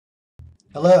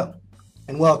Hello,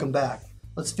 and welcome back.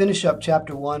 Let's finish up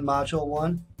Chapter 1, Module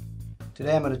 1.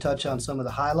 Today I'm going to touch on some of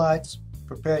the highlights,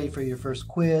 prepare you for your first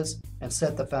quiz, and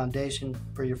set the foundation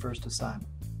for your first assignment.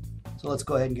 So let's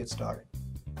go ahead and get started.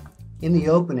 In the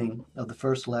opening of the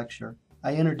first lecture,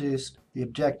 I introduced the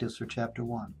objectives for Chapter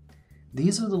 1.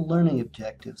 These are the learning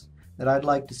objectives that I'd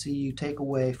like to see you take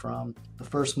away from the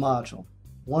first module.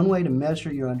 One way to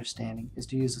measure your understanding is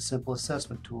to use a simple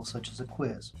assessment tool such as a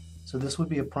quiz. So this would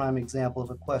be a prime example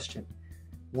of a question.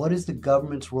 What is the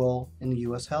government's role in the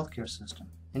U.S. healthcare system?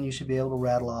 And you should be able to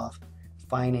rattle off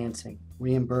financing,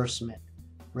 reimbursement,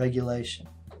 regulation.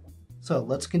 So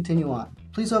let's continue on.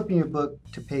 Please open your book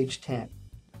to page 10.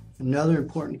 Another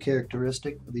important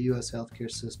characteristic of the U.S.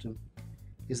 healthcare system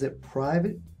is that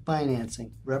private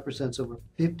financing represents over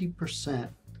 50%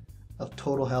 of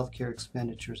total healthcare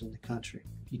expenditures in the country.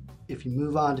 If you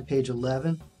move on to page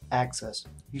 11, access.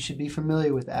 You should be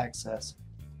familiar with access.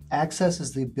 Access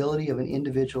is the ability of an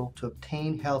individual to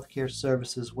obtain healthcare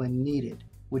services when needed,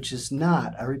 which is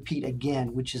not, I repeat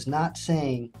again, which is not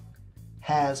saying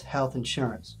has health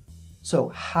insurance. So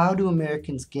how do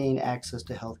Americans gain access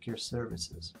to healthcare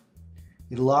services?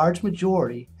 A large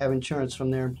majority have insurance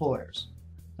from their employers.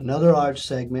 Another large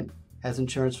segment has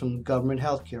insurance from government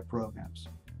healthcare programs.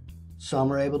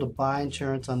 Some are able to buy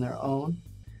insurance on their own,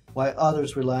 while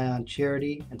others rely on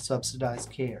charity and subsidized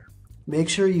care. Make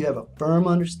sure you have a firm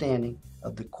understanding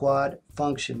of the quad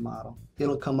function model.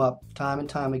 It'll come up time and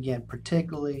time again,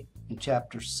 particularly in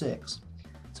Chapter 6.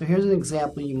 So here's an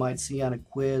example you might see on a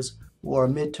quiz or a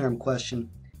midterm question.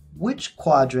 Which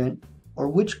quadrant or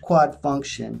which quad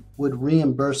function would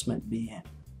reimbursement be in?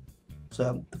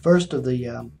 So the first of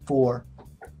the four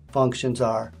functions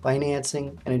are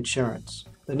financing and insurance.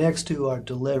 The next two are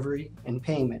delivery and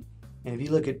payment. And if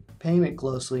you look at payment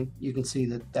closely, you can see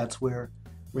that that's where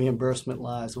reimbursement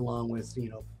lies, along with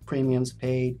premiums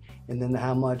paid, and then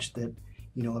how much that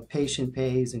a patient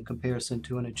pays in comparison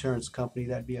to an insurance company.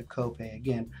 That'd be a copay.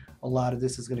 Again, a lot of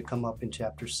this is going to come up in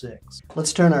Chapter 6.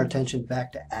 Let's turn our attention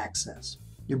back to access.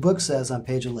 Your book says on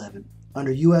page 11,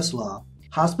 under U.S. law,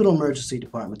 hospital emergency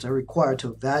departments are required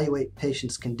to evaluate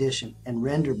patients' condition and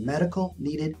render medical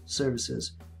needed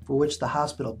services for which the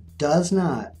hospital does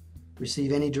not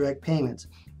receive any direct payments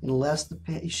unless the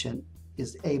patient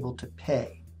is able to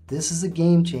pay. This is a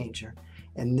game changer,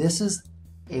 and this is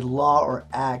a law or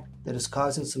act that is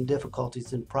causing some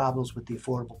difficulties and problems with the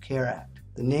Affordable Care Act.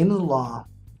 The name of the law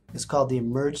is called the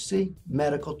Emergency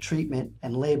Medical Treatment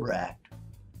and Labor Act,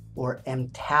 or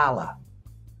EMTALA,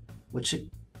 which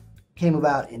came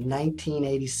about in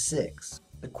 1986.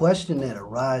 The question that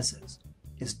arises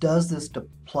is, does this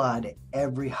apply to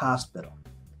every hospital?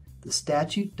 The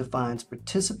statute defines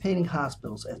participating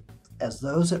hospitals as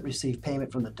those that receive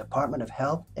payment from the Department of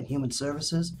Health and Human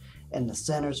Services and the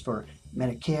Centers for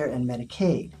Medicare and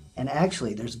Medicaid. And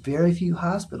actually, there's very few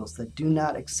hospitals that do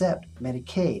not accept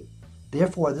Medicaid.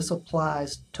 Therefore, this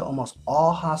applies to almost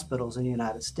all hospitals in the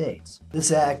United States. This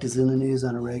act is in the news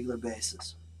on a regular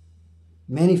basis.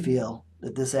 Many feel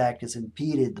that this act has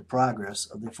impeded the progress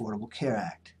of the Affordable Care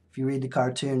Act. If you read the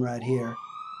cartoon right here,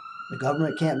 the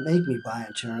government can't make me buy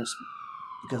insurance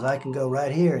because I can go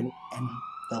right here and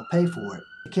they'll pay for it.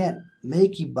 They can't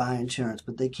make you buy insurance,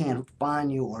 but they can fine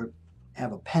you or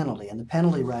have a penalty. And the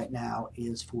penalty right now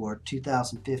is for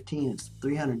 2015, it's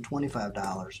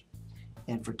 $325.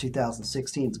 And for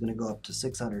 2016, it's going to go up to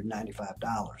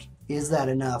 $695. Is that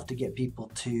enough to get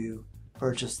people to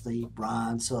purchase the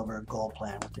bronze, silver, gold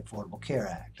plan with the Affordable Care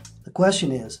Act? The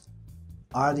question is,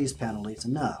 are these penalties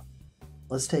enough?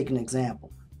 Let's take an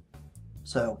example.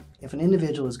 So if an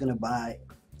individual is going to buy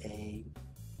a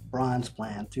bronze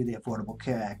plan through the Affordable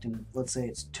Care Act, and let's say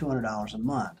it's $200 a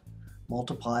month,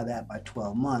 multiply that by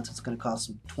 12 months, it's going to cost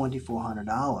them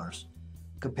 $2,400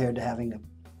 compared to having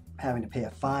to pay a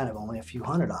fine of only a few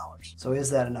 $100s. So is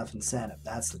that enough incentive?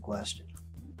 That's the question.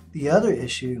 The other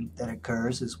issue that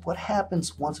occurs is, what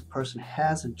happens once a person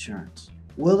has insurance?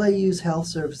 Will they use health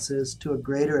services to a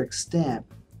greater extent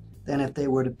than if they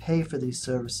were to pay for these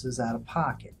services out of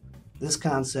pocket? This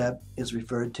concept is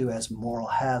referred to as moral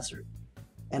hazard,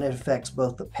 and it affects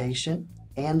both the patient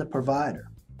and the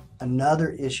provider. Another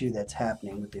issue that's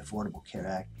happening with the Affordable Care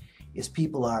Act is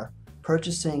people are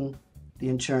purchasing the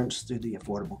insurance through the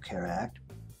Affordable Care Act,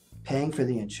 paying for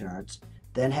the insurance,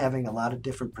 then having a lot of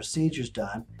different procedures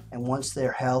done, and once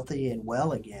they're healthy and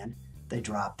well again, they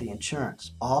drop the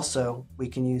insurance. Also, we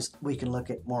can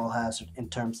look at moral hazard in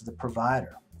terms of the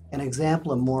provider. An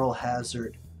example of moral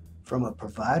hazard from a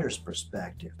provider's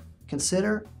perspective: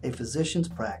 consider a physician's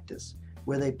practice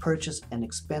where they purchase an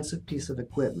expensive piece of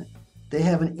equipment. They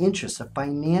have an interest, a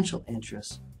financial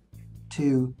interest,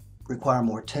 to require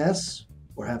more tests,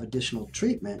 or have additional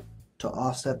treatment to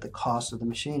offset the cost of the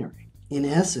machinery. In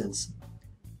essence,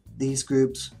 these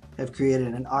groups have created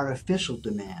an artificial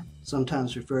demand,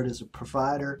 sometimes referred as a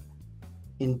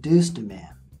provider-induced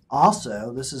demand.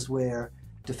 Also, this is where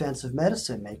defensive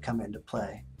medicine may come into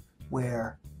play,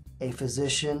 where a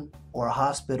physician or a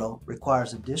hospital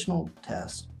requires additional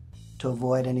tests to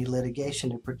avoid any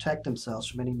litigation and protect themselves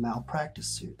from any malpractice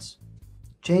suits.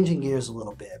 Changing gears a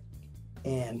little bit,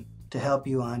 and to help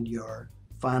you on your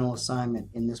final assignment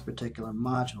in this particular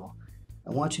module, I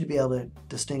want you to be able to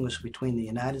distinguish between the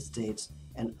United States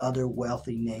and other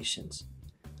wealthy nations.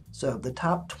 So the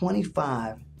top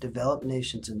 25 developed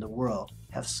nations in the world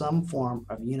have some form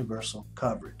of universal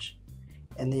coverage.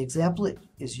 And the example that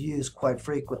is used quite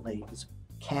frequently is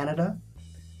Canada,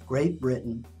 Great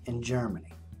Britain, and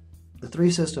Germany. The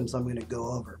three systems I'm going to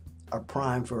go over are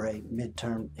prime for a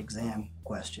midterm exam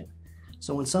question.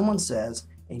 So when someone says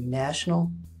a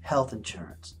national health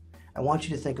insurance, I want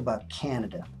you to think about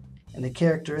Canada and the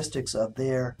characteristics of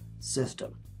their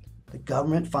system. The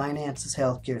government finances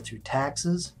healthcare through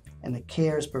taxes, and the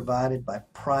care is provided by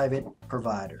private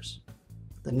providers.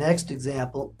 The next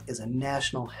example is a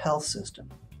national health system.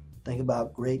 Think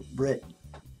about Great Britain.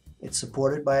 It's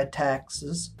supported by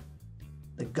taxes.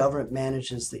 The government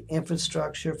manages the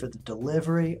infrastructure for the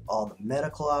delivery, all the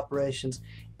medical operations,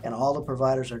 and all the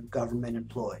providers are government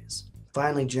employees.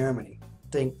 Finally, Germany.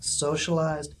 Think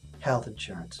socialized health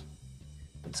insurance.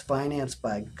 It's financed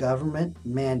by government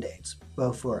mandates,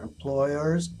 both for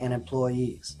employers and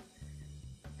employees.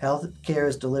 Health care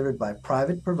is delivered by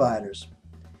private providers.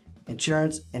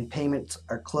 Insurance and payments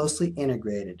are closely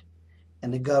integrated,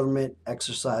 and the government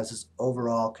exercises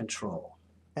overall control.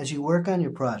 As you work on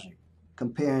your project,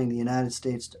 comparing the United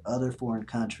States to other foreign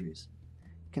countries,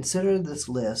 consider this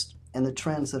list and the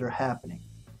trends that are happening.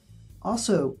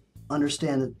 Also,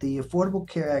 understand that the Affordable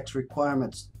Care Act's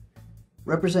requirements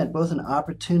represent both an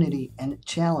opportunity and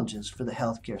challenges for the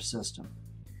healthcare system.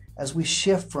 As we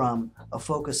shift from a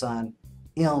focus on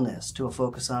illness to a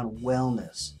focus on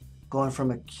wellness, going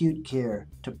from acute care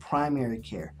to primary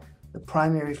care, the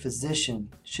primary physician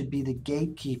should be the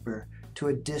gatekeeper to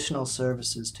additional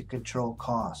services to control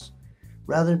costs.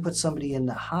 Rather than put somebody in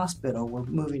the hospital, we're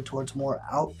moving towards more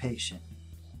outpatient,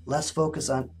 less focus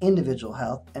on individual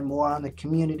health and more on the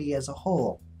community as a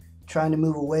whole, trying to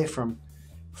move away from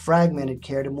fragmented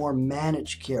care to more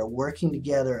managed care, working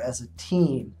together as a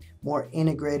team, more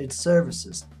integrated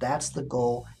services. That's the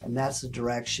goal, and that's the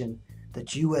direction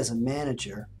that you as a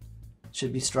manager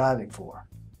should be striving for.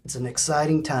 It's an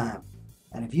exciting time,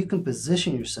 and if you can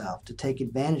position yourself to take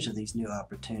advantage of these new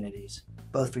opportunities,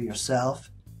 both for yourself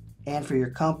and for your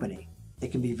company,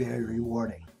 it can be very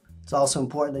rewarding. It's also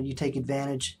important that you take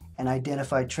advantage and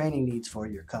identify training needs for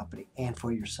your company and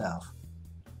for yourself,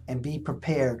 and be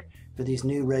prepared for these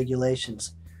new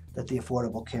regulations that the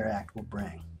Affordable Care Act will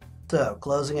bring. So,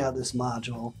 closing out this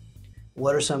module,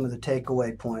 what are some of the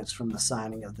takeaway points from the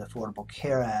signing of the Affordable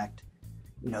Care Act?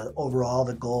 Overall,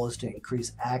 the goal is to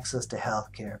increase access to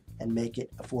health care and make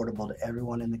it affordable to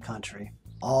everyone in the country.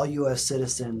 All U.S.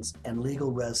 citizens and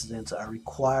legal residents are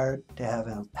required to have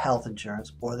health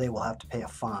insurance, or they will have to pay a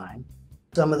fine.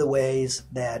 Some of the ways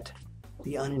that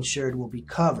the uninsured will be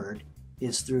covered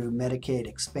is through Medicaid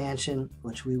expansion,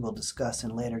 which we will discuss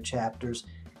in later chapters,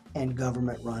 and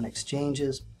government-run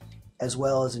exchanges, as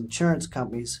well as insurance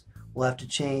companies will have to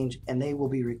change, and they will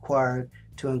be required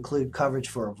to include coverage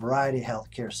for a variety of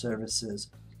healthcare services,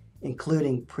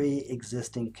 including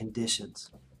pre-existing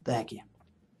conditions. Thank you.